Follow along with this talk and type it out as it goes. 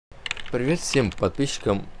Привет всем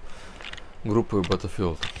подписчикам группы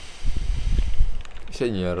Battlefield.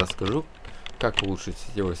 Сегодня я расскажу, как улучшить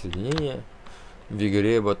сетевое соединение в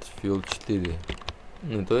игре Battlefield 4.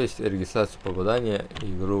 Ну, то есть регистрацию попадания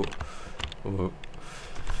и игру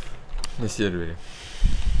на сервере.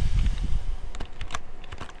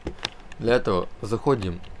 Для этого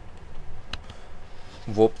заходим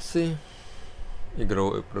в опции,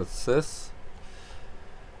 игровой процесс,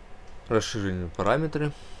 расширенные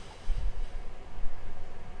параметры,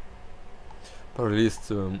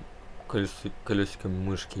 пролистываем колесиком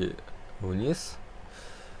мышки вниз,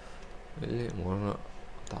 или можно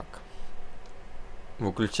так.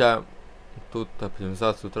 Выключаем тут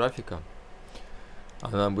оптимизацию трафика,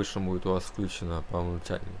 она обычно будет у вас включена по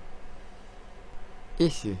умолчанию.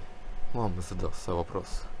 Если вам задался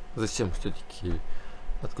вопрос, зачем все-таки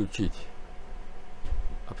отключить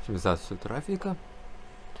оптимизацию трафика,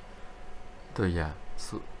 то я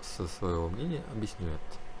со своего мнения объясню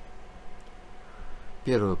это.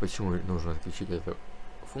 Первое, почему нужно отключить эту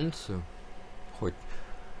функцию, хоть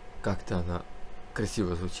как-то она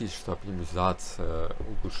красиво звучит, что оптимизация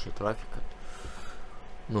улучшит трафика,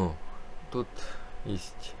 но тут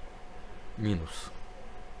есть минус,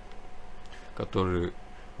 который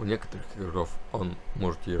у некоторых игроков он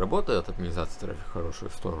может и работает, оптимизация трафика в хорошую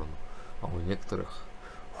сторону, а у некоторых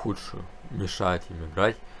в худшую, мешать им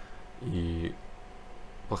играть и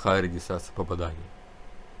плохая регистрация попаданий.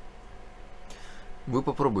 Вы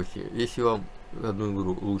попробуйте, если вам одну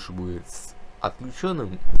игру лучше будет с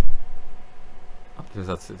отключенным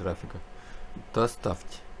оптимизацией трафика, то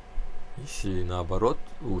оставьте. Если наоборот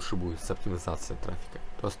лучше будет с оптимизацией трафика,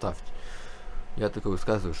 то оставьте. Я только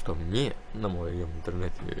высказываю, что мне на моем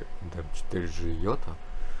интернете 4G йота,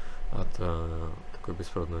 это такой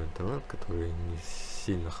беспроводной интернет, который не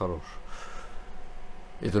сильно хорош,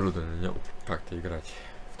 и трудно на нем как-то играть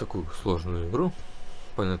в такую сложную игру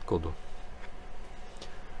по нет-коду.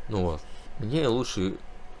 Ну вот, мне лучше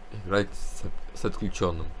играть с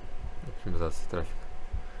отключенным оптимизацией трафика.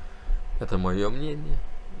 Это мое мнение,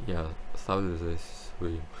 я ставлю здесь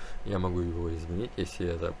своим. Я могу его изменить, если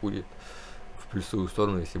это будет в плюсовую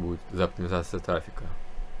сторону, если будет за оптимизация трафика.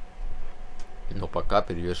 Но пока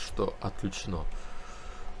перевес, что отключено.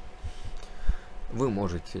 Вы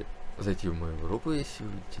можете зайти в мою группу, если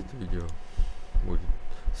увидите это видео. Будет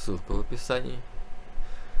ссылка в описании.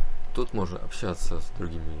 Тут можно общаться с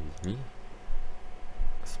другими людьми,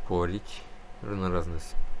 спорить на разные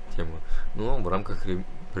темы, но в рамках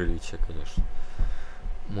приличия, конечно.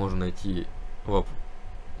 Можно найти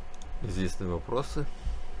известные вопросы,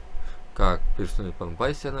 как персональный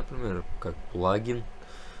панбайсер, например, как плагин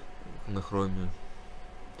на Chrome,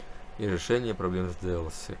 и решение проблем с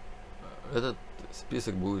DLC. Этот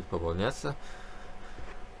список будет пополняться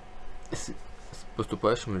с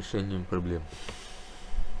поступающим решением проблем.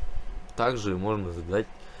 Также можно задать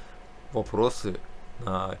вопросы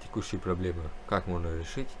на текущие проблемы, как можно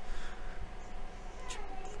решить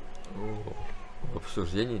в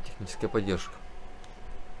обсуждении технической поддержки.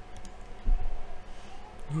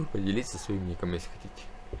 И поделиться своим ником, если хотите.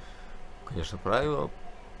 Конечно, правило,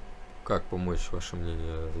 как помочь, ваше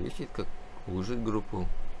мнение зависит, как улучшить группу,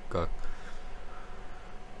 как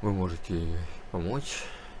вы можете помочь,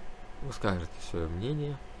 вы скажете свое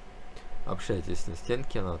мнение. Общайтесь на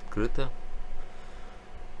стенке, она открыта.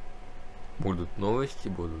 Будут новости,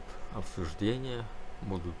 будут обсуждения,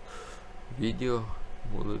 будут видео,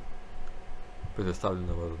 будут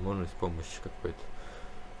предоставлена возможность помощи какой-то.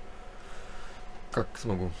 Как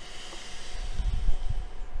смогу.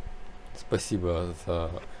 Спасибо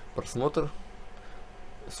за просмотр.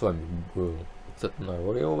 С вами был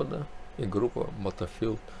SV и группа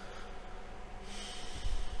Battlefield.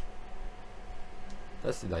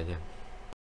 До свидания.